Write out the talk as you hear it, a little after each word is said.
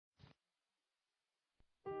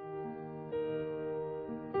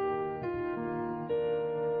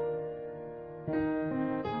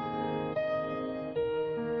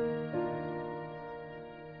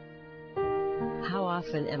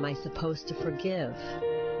often am I supposed to forgive?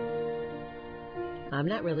 I'm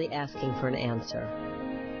not really asking for an answer.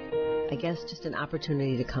 I guess just an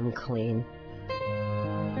opportunity to come clean.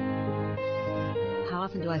 How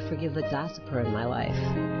often do I forgive the gossiper in my life?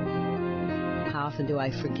 How often do I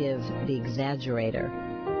forgive the exaggerator,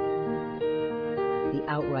 the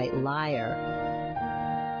outright liar?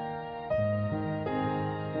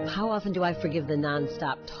 How often do I forgive the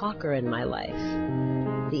nonstop talker in my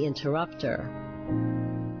life, the interrupter,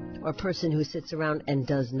 or person who sits around and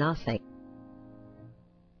does nothing?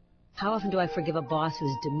 How often do I forgive a boss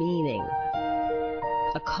who's demeaning,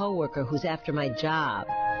 a coworker who's after my job?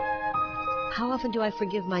 How often do I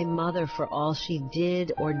forgive my mother for all she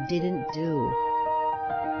did or didn't do?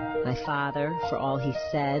 My father for all he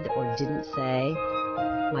said or didn't say?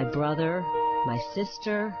 My brother? My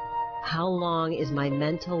sister? How long is my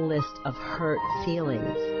mental list of hurt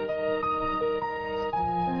feelings?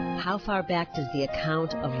 How far back does the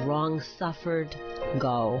account of wrong suffered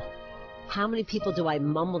go? How many people do I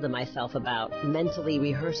mumble to myself about, mentally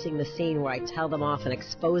rehearsing the scene where I tell them off and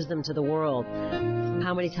expose them to the world?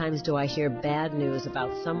 How many times do I hear bad news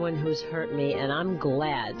about someone who's hurt me, and I'm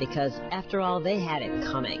glad because, after all, they had it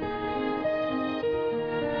coming?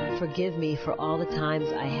 Forgive me for all the times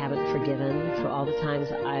I haven't forgiven, for all the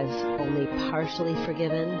times I've only partially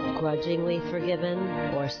forgiven, grudgingly forgiven,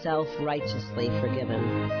 or self-righteously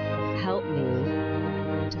forgiven. Help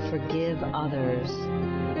me to forgive others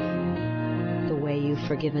the way you've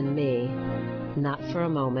forgiven me, not for a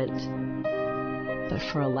moment, but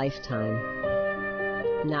for a lifetime.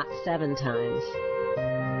 Not 7 times.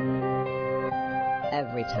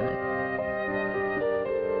 Every time.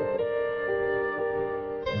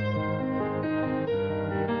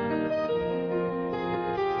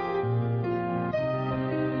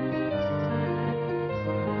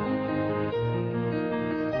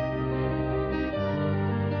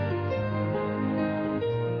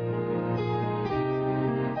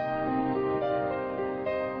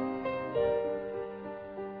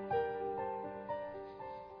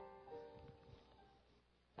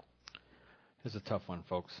 This is a tough one,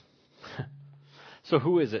 folks. So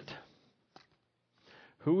who is it?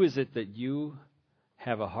 Who is it that you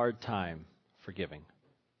have a hard time forgiving?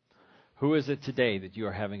 Who is it today that you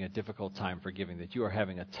are having a difficult time forgiving, that you are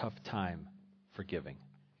having a tough time forgiving,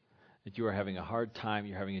 that you are having a hard time,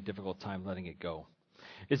 you're having a difficult time letting it go?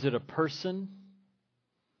 Is it a person,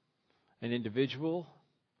 an individual,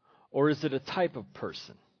 or is it a type of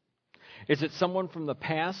person? Is it someone from the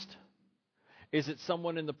past? Is it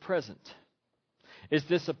someone in the present? Is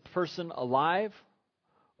this a person alive,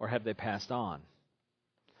 or have they passed on?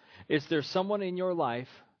 Is there someone in your life,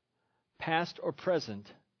 past or present,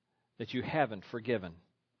 that you haven't forgiven?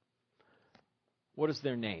 What is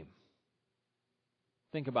their name?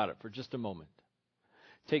 Think about it for just a moment.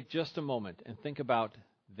 Take just a moment and think about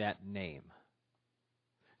that name.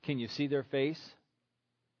 Can you see their face?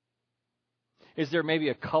 Is there maybe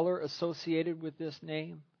a color associated with this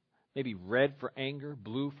name? Maybe red for anger,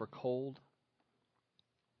 blue for cold?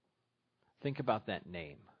 Think about that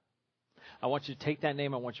name. I want you to take that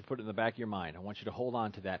name, I want you to put it in the back of your mind. I want you to hold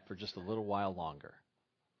on to that for just a little while longer.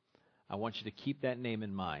 I want you to keep that name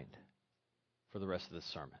in mind for the rest of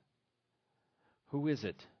this sermon. Who is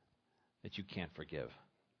it that you can't forgive?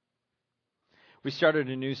 We started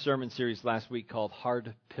a new sermon series last week called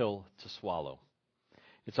Hard Pill to Swallow.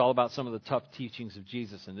 It's all about some of the tough teachings of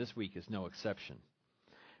Jesus, and this week is no exception.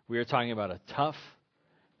 We are talking about a tough,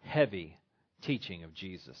 heavy teaching of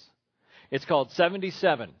Jesus. It's called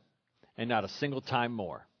 77, and not a single time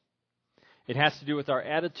more. It has to do with our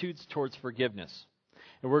attitudes towards forgiveness.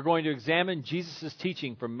 And we're going to examine Jesus'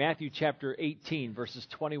 teaching from Matthew chapter 18, verses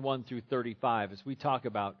 21 through 35, as we talk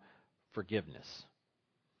about forgiveness.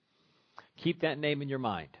 Keep that name in your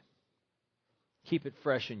mind. Keep it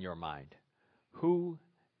fresh in your mind. Who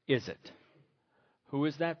is it? Who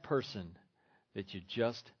is that person that you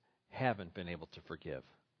just haven't been able to forgive?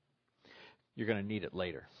 You're going to need it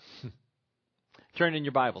later. Turn in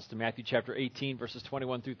your Bibles to Matthew chapter 18, verses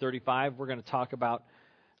 21 through 35. We're going to talk about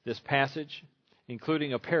this passage,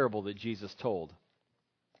 including a parable that Jesus told.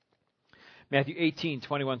 Matthew 18,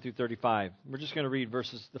 21 through 35. We're just going to read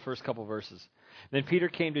the first couple verses. Then Peter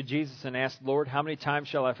came to Jesus and asked, Lord, how many times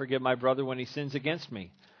shall I forgive my brother when he sins against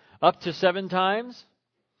me? Up to 7 times?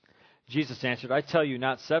 Jesus answered, I tell you,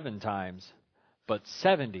 not 7 times, but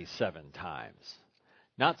 77 times.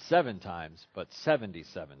 Not 7 times, but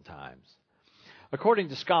 77 times. According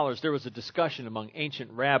to scholars, there was a discussion among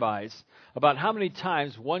ancient rabbis about how many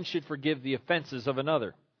times one should forgive the offenses of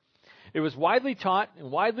another. It was widely taught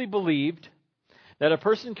and widely believed that a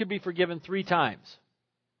person could be forgiven 3 times.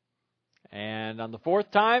 And on the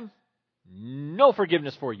fourth time, no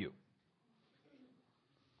forgiveness for you.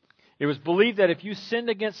 It was believed that if you sinned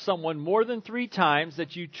against someone more than 3 times,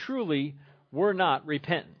 that you truly were not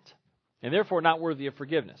repentant, and therefore not worthy of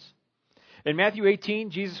forgiveness. In Matthew 18,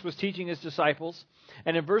 Jesus was teaching his disciples,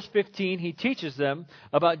 and in verse 15, he teaches them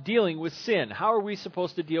about dealing with sin. How are we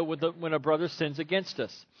supposed to deal with when a brother sins against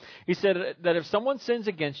us? He said that if someone sins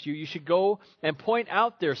against you, you should go and point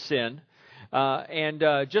out their sin, and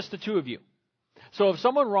just the 2 of you. So if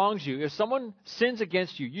someone wrongs you, if someone sins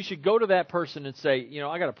against you, you should go to that person and say,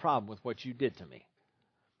 I got a problem with what you did to me.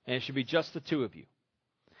 And it should be just the 2 of you.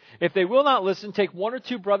 If they will not listen, take 1 or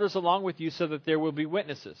 2 brothers along with you so that there will be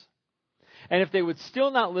witnesses. And if they would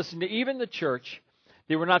still not listen to even the church,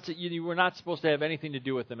 you were not supposed to have anything to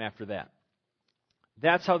do with them after that.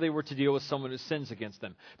 That's how they were to deal with someone who sins against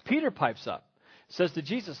them. Peter pipes up, says to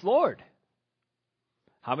Jesus, Lord,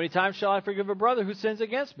 how many times shall I forgive a brother who sins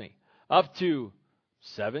against me? Up to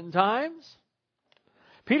 7 times?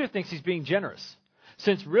 Peter thinks he's being generous,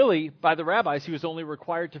 since really, by the rabbis, he was only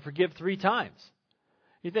required to forgive 3 times.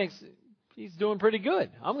 He thinks he's doing pretty good.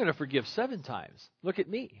 I'm going to forgive 7 times. Look at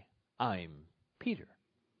me. I'm Peter.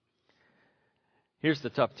 Here's the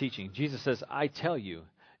tough teaching. Jesus says, I tell you,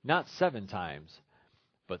 not 7 times,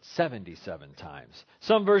 but 77 times.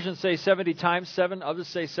 Some versions say 70 times 7, others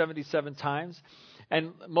say 77 times.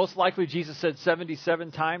 And most likely Jesus said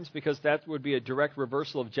 77 times because that would be a direct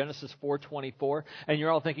reversal of Genesis 4:24. And you're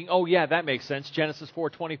all thinking, oh yeah, that makes sense. Genesis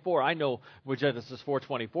 4:24. I know what Genesis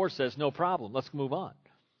 4:24 says. No problem. Let's move on.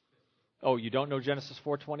 Oh, you don't know Genesis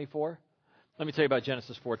 4:24? Let me tell you about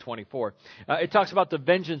Genesis 4:24. It talks about the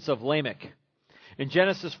vengeance of Lamech. In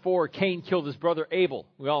Genesis 4, Cain killed his brother Abel.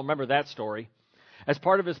 We all remember that story. As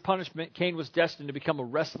part of his punishment, Cain was destined to become a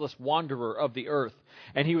restless wanderer of the earth,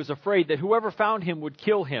 and he was afraid that whoever found him would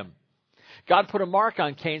kill him. God put a mark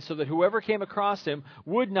on Cain so that whoever came across him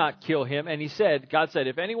would not kill him, and God said,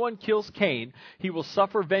 if anyone kills Cain, he will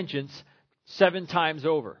suffer vengeance 7 times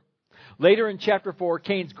over. Later in chapter 4,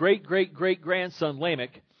 Cain's great-great-great-grandson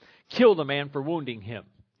Lamech killed a man for wounding him.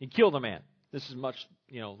 He killed a man. This is much,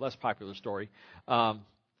 less popular story.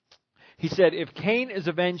 He said, if Cain is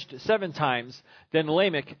avenged 7 times, then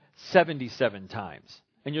Lamech 77 times.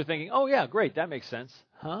 And you're thinking, oh yeah, great, that makes sense.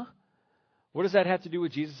 Huh? What does that have to do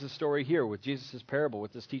with Jesus' story here, with Jesus' parable,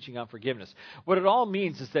 with this teaching on forgiveness? What it all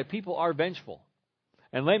means is that people are vengeful.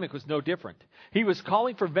 And Lamech was no different. He was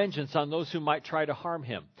calling for vengeance on those who might try to harm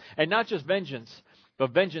him. And not just vengeance,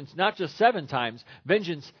 but vengeance not just 7 times,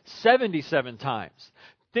 vengeance 77 times.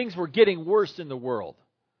 Things were getting worse in the world.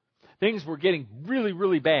 Things were getting really,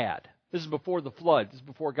 really bad. This is before the flood. This is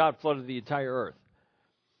before God flooded the entire earth.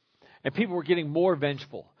 And people were getting more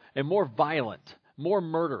vengeful and more violent, more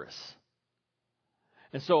murderous.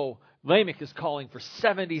 And so Lamech is calling for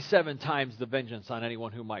 77 times the vengeance on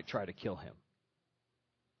anyone who might try to kill him.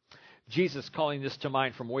 Jesus, calling this to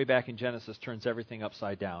mind from way back in Genesis, turns everything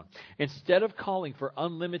upside down. Instead of calling for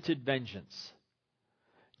unlimited vengeance,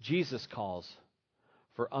 Jesus calls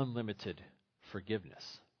for unlimited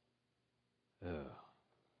forgiveness. Ugh.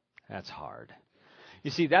 That's hard.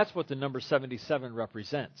 You see, that's what the number 77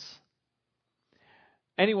 represents.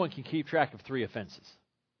 Anyone can keep track of 3 offenses.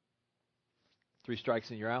 3 strikes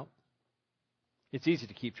and you're out. It's easy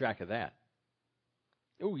to keep track of that.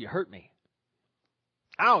 Ooh, you hurt me.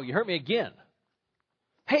 Ow, you hurt me again.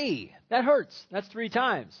 Hey, that hurts. That's 3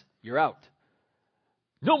 times. You're out.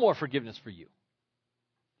 No more forgiveness for you.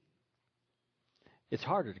 It's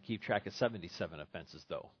harder to keep track of 77 offenses,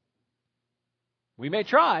 though. We may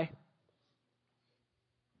try.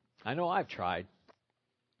 I know I've tried.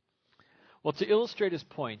 Well, to illustrate his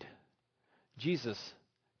point, Jesus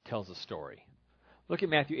tells a story. Look at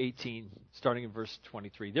Matthew 18, starting in verse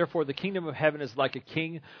 23. Therefore, the kingdom of heaven is like a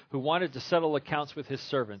king who wanted to settle accounts with his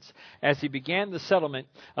servants. As he began the settlement,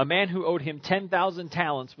 a man who owed him 10,000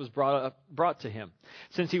 talents was brought to him.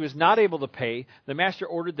 Since he was not able to pay, the master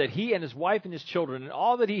ordered that he and his wife and his children and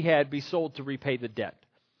all that he had be sold to repay the debt.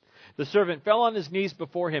 The servant fell on his knees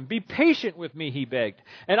before him. Be patient with me, he begged,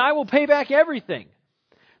 and I will pay back everything.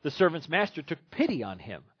 The servant's master took pity on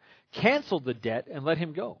him, canceled the debt, and let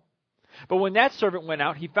him go. But when that servant went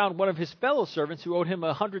out, he found one of his fellow servants who owed him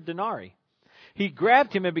 100 denarii. He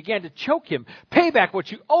grabbed him and began to choke him. Pay back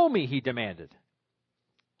what you owe me, he demanded.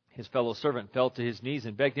 His fellow servant fell to his knees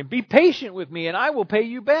and begged him, be patient with me and I will pay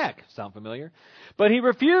you back. Sound familiar? But he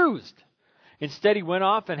refused. Instead, he went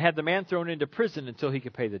off and had the man thrown into prison until he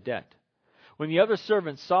could pay the debt. When the other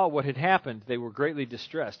servants saw what had happened, they were greatly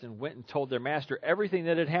distressed and went and told their master everything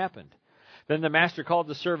that had happened. Then the master called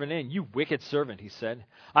the servant in. "You wicked servant," he said.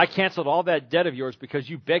 "I canceled all that debt of yours because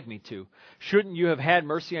you begged me to. Shouldn't you have had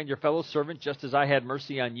mercy on your fellow servant just as I had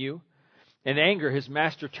mercy on you?" In anger, his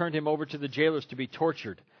master turned him over to the jailers to be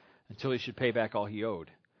tortured until he should pay back all he owed.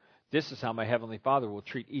 This is how my heavenly Father will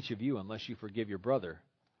treat each of you unless you forgive your brother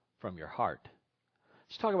from your heart.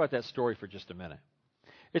 Let's talk about that story for just a minute.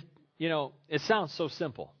 It sounds so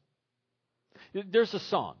simple. There's a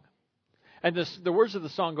song. And the words of the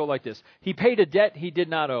song go like this. He paid a debt he did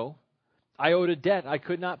not owe. I owed a debt I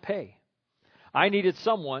could not pay. I needed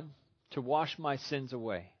someone to wash my sins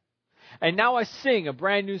away. And now I sing a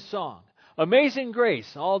brand new song. Amazing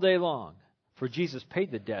grace all day long. For Jesus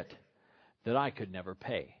paid the debt that I could never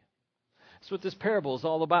pay. That's what this parable is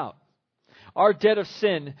all about. Our debt of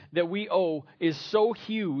sin that we owe is so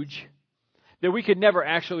huge that we could never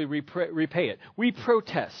actually repay it. We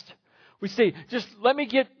protest. We say, just let me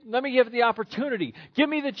give the opportunity. Give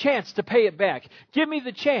me the chance to pay it back. Give me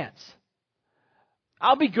the chance.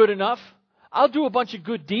 I'll be good enough. I'll do a bunch of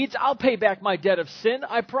good deeds. I'll pay back my debt of sin.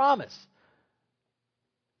 I promise.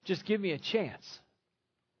 Just give me a chance.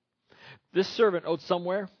 This servant owed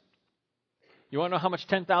somewhere. You want to know how much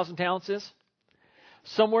 10,000 talents is?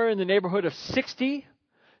 Somewhere in the neighborhood of 60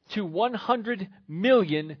 to 100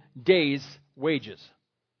 million days' wages.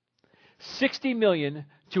 60 million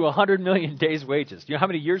to 100 million days' wages. Do you know how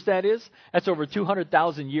many years that is? That's over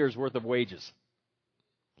 200,000 years worth of wages.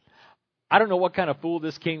 I don't know what kind of fool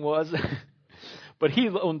this king was, but he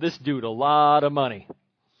loaned this dude a lot of money.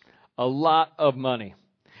 A lot of money.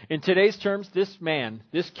 In today's terms, this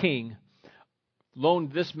king,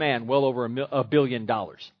 loaned this man well over $1 billion.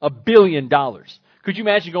 $1 billion. Could you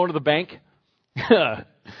imagine going to the bank?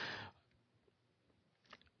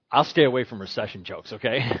 I'll stay away from recession jokes,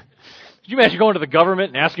 okay? Could you imagine going to the government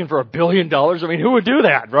and asking for $1 billion? I mean, who would do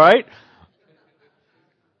that, right?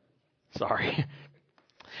 Sorry.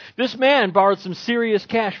 This man borrowed some serious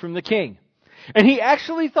cash from the king. And he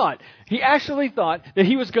actually thought that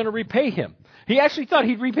he was going to repay him. He actually thought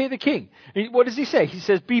he'd repay the king. What does he say? He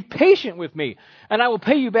says, "Be patient with me, and I will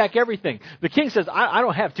pay you back everything." The king says, I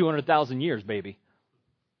don't have 200,000 years, baby.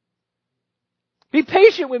 Be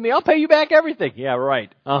patient with me. I'll pay you back everything. Yeah,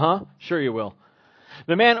 right. Sure you will.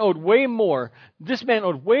 The man owed way more. This man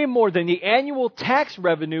owed way more than the annual tax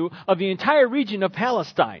revenue of the entire region of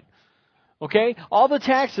Palestine. Okay? All the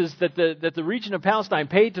taxes that the region of Palestine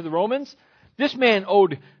paid to the Romans, this man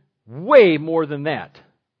owed way more than that.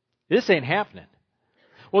 This ain't happening.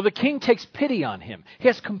 Well, the king takes pity on him. He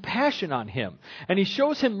has compassion on him. And he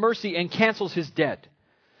shows him mercy and cancels his debt.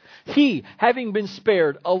 He, having been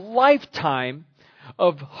spared a lifetime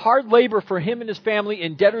of hard labor for him and his family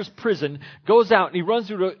in debtor's prison, goes out and he runs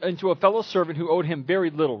into a fellow servant who owed him very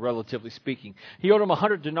little, relatively speaking. He owed him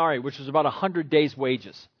 100 denarii, which was about 100 days'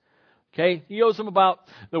 wages. Okay? He owes him about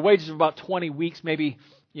the wages of about 20 weeks, maybe,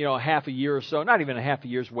 half a year or so, not even a half a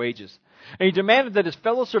year's wages. And he demanded that his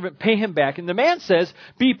fellow servant pay him back. And the man says,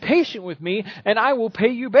 "Be patient with me, and I will pay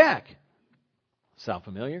you back." Sound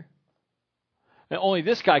familiar? And only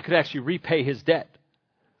this guy could actually repay his debt.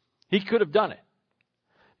 He could have done it.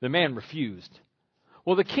 The man refused.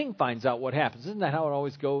 Well, the king finds out what happens. Isn't that how it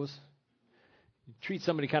always goes? You treat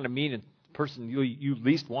somebody kind of mean, and the person you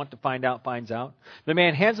least want to find out finds out. The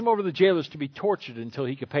man hands him over to the jailers to be tortured until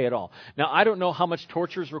he could pay it all. Now, I don't know how much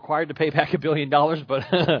torture is required to pay back $1 billion,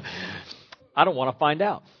 but I don't want to find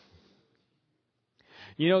out.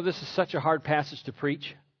 This is such a hard passage to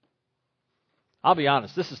preach. I'll be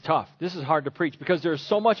honest, this is tough. This is hard to preach because there's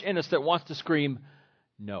so much in us that wants to scream,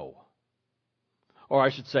 no. Or I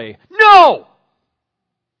should say, no!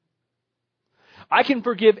 I can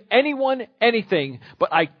forgive anyone anything,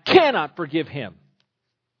 but I cannot forgive him.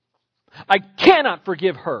 I cannot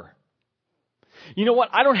forgive her. You know what?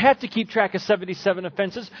 I don't have to keep track of 77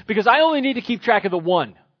 offenses because I only need to keep track of the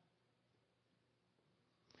one.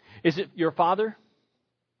 Is it your father?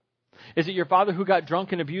 Is it your father who got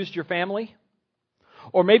drunk and abused your family?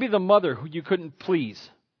 Or maybe the mother who you couldn't please?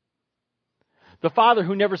 The father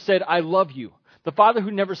who never said, "I love you." The father who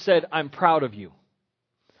never said, "I'm proud of you."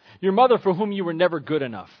 Your mother for whom you were never good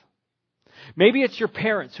enough. Maybe it's your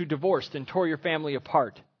parents who divorced and tore your family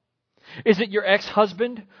apart. Is it your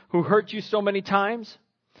ex-husband who hurt you so many times?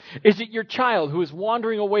 Is it your child who is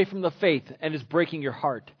wandering away from the faith and is breaking your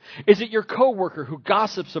heart? Is it your coworker who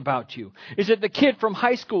gossips about you? Is it the kid from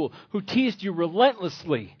high school who teased you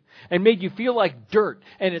relentlessly and made you feel like dirt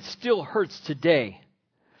and it still hurts today?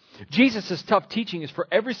 Jesus' tough teaching is for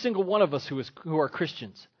every single one of us who are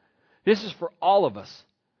Christians. This is for all of us.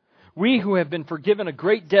 We who have been forgiven a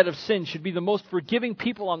great debt of sin should be the most forgiving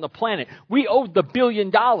people on the planet. We owed the $1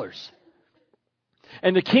 billion.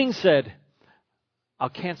 And the king said, I'll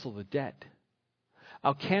cancel the debt.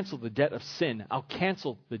 I'll cancel the debt of sin. I'll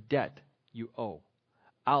cancel the debt you owe.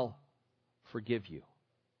 I'll forgive you.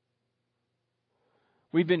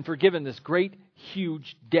 We've been forgiven this great,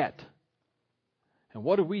 huge debt. And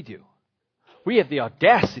what do? We have the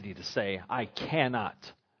audacity to say, I cannot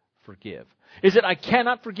forgive. Is it I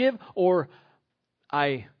cannot forgive or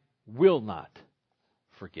I will not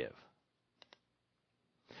forgive?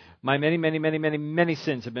 My many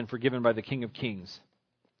sins have been forgiven by the King of Kings.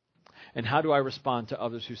 And how do I respond to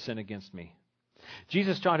others who sin against me?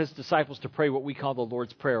 Jesus taught his disciples to pray what we call the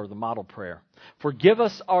Lord's Prayer or the model prayer. Forgive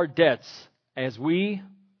us our debts as we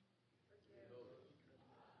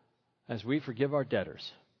forgive our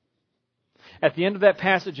debtors. At the end of that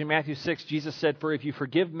passage in Matthew 6, Jesus said, for if you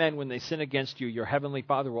forgive men when they sin against you, your heavenly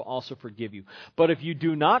Father will also forgive you. But if you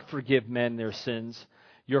do not forgive men their sins,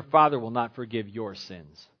 your Father will not forgive your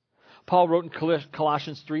sins. Paul wrote in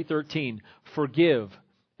Colossians 3:13, forgive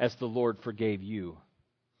as the Lord forgave you.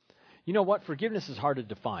 You know what? Forgiveness is hard to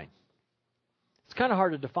define. It's kind of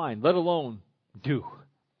hard to define, let alone do.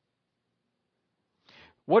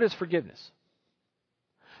 What is forgiveness?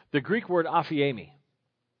 The Greek word aphiemi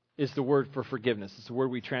is the word for forgiveness. It's the word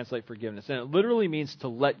we translate forgiveness. And it literally means to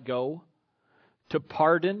let go, to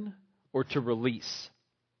pardon, or to release.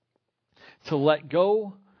 To let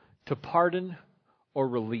go, to pardon, or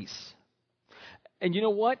release. And you know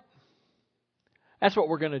what? That's what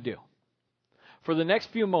we're going to do. For the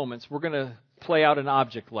next few moments, we're going to play out an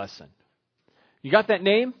object lesson. You got that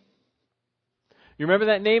name? You remember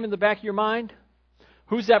that name in the back of your mind?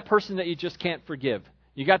 Who's that person that you just can't forgive?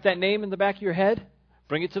 You got that name in the back of your head?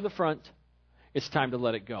 Bring it to the front. It's time to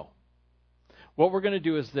let it go. What we're going to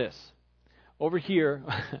do is this. Over here,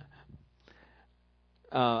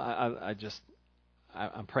 I'm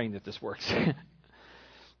praying that this works.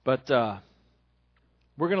 But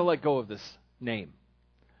we're going to let go of this name.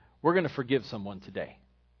 We're going to forgive someone today.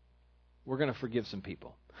 We're going to forgive some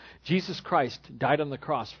people. Jesus Christ died on the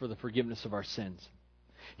cross for the forgiveness of our sins.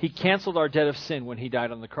 He canceled our debt of sin when he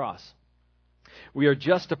died on the cross. We are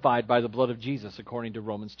justified by the blood of Jesus, according to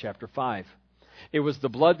Romans chapter 5. It was the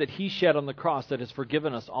blood that he shed on the cross that has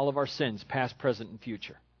forgiven us all of our sins, past, present, and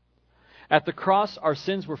future. At the cross, our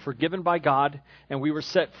sins were forgiven by God, and we were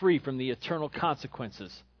set free from the eternal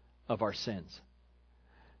consequences of our sins.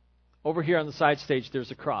 Over here on the side stage, there's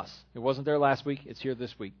a cross. It wasn't there last week. It's here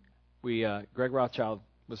this week. Greg Rothschild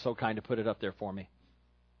was so kind to put it up there for me.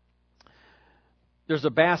 There's a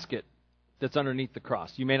basket that's underneath the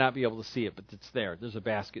cross. You may not be able to see it, but it's there. There's a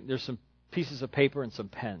basket. There's some pieces of paper and some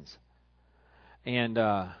pens. And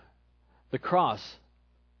the cross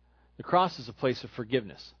is a place of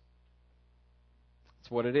forgiveness. It's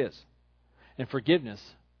what it is. And forgiveness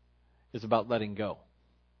is about letting go.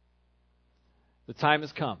 The time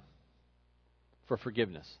has come for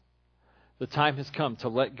forgiveness. The time has come to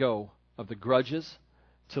let go of the grudges,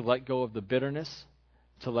 to let go of the bitterness,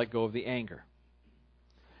 to let go of the anger.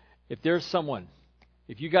 If there's someone,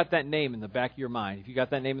 if you got that name in the back of your mind, if you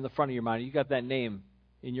got that name in the front of your mind, you got that name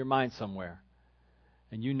in your mind somewhere,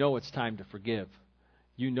 and you know it's time to forgive,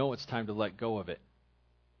 you know it's time to let go of it.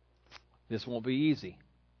 This won't be easy,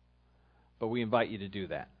 but we invite you to do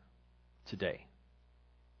that today.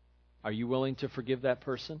 Are you willing to forgive that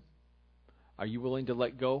person? Are you willing to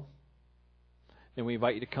let go? Then we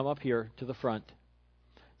invite you to come up here to the front,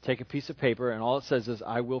 take a piece of paper, and all it says is,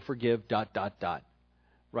 I will forgive ...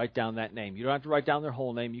 Write down that name. You don't have to write down their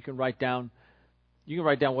whole name. You can write down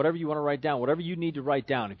whatever you want to write down, whatever you need to write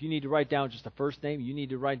down. If you need to write down just the first name, you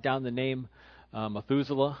need to write down the name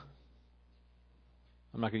Methuselah.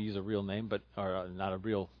 I'm not going to use a real name, or not a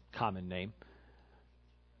real common name.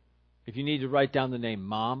 If you need to write down the name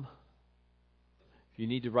Mom, if you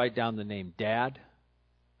need to write down the name Dad,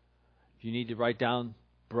 if you need to write down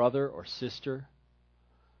brother or sister,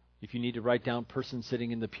 if you need to write down person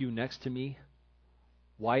sitting in the pew next to me,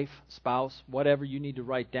 wife, spouse, whatever you need to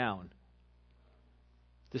write down,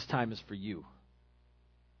 this time is for you.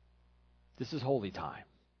 This is holy time.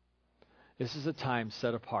 This is a time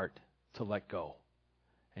set apart to let go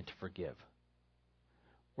and to forgive.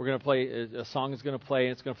 We're going to play, a song is going to play,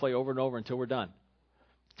 and it's going to play over and over until we're done.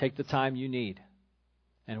 Take the time you need,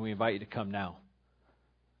 and we invite you to come now.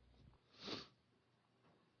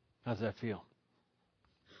 How's that feel?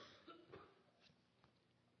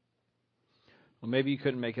 Well, maybe you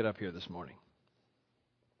couldn't make it up here this morning.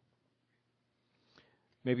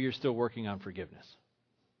 Maybe you're still working on forgiveness.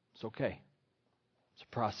 It's okay. It's a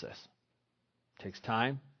process. It takes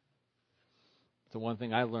time. The one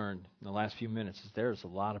thing I learned in the last few minutes is there's a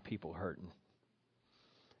lot of people hurting.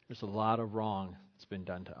 There's a lot of wrong that's been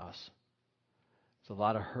done to us. There's a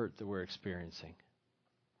lot of hurt that we're experiencing.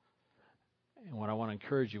 And what I want to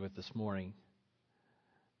encourage you with this morning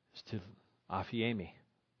is to afiemi.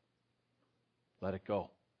 Let it go.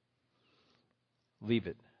 Leave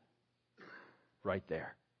it right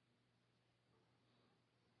there.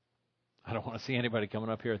 I don't want to see anybody coming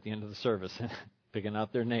up here at the end of the service and picking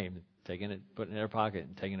out their name, taking it, putting it in their pocket,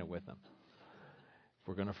 and taking it with them. If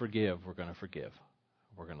we're going to forgive, we're going to forgive.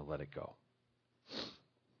 We're going to let it go.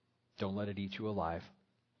 Don't let it eat you alive.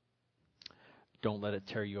 Don't let it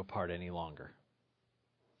tear you apart any longer.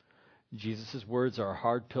 Jesus' words are a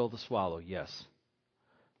hard pill to swallow, yes,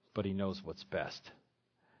 but he knows what's best.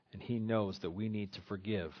 And he knows that we need to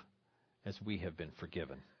forgive as we have been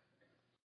forgiven.